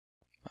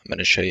I'm going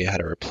to show you how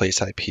to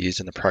replace IPs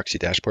in the proxy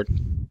dashboard.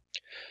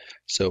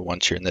 So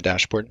once you're in the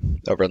dashboard,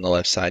 over on the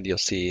left side, you'll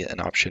see an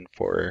option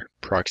for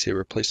proxy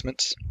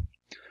replacements.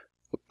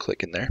 We'll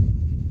click in there.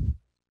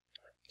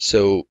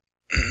 So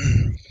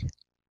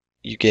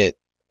you get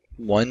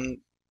one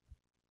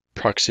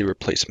proxy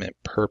replacement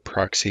per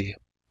proxy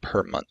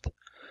per month.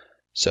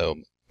 So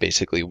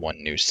basically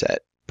one new set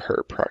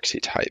per proxy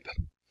type.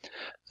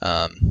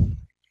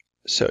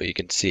 So you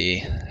can see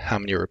how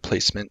many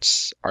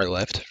replacements are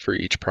left for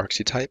each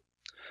proxy type.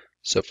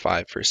 So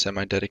 5 for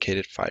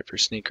semi-dedicated, 5 for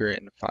sneaker,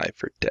 and 5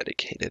 for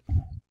dedicated.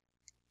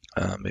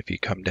 If you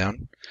come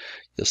down,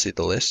 you'll see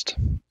the list.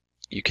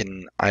 You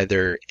can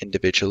either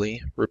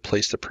individually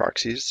replace the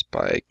proxies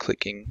by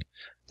clicking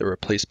the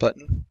replace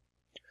button,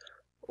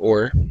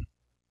 or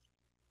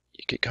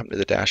you could come to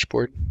the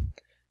dashboard,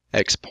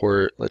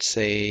 export, let's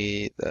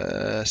say,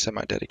 the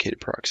semi-dedicated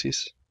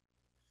proxies.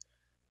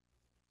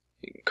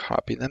 You can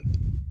copy them,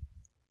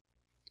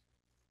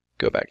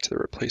 go back to the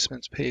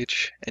replacements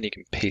page, and you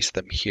can paste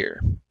them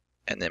here.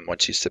 And then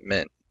once you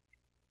submit,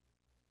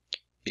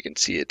 you can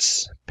see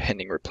it's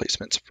pending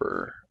replacements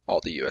for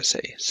all the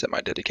USA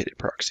semi-dedicated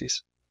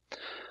proxies.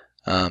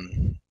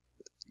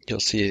 You'll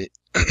see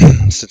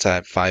since I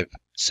have 5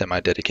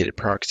 semi-dedicated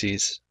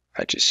proxies,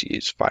 I just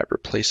use 5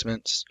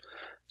 replacements.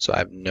 So I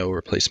have no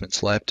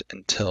replacements left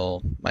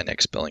until my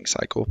next billing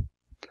cycle.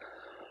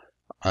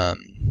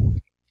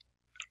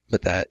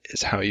 But that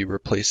is how you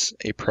replace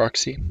a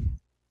proxy.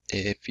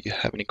 If you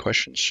have any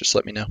questions, just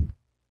let me know.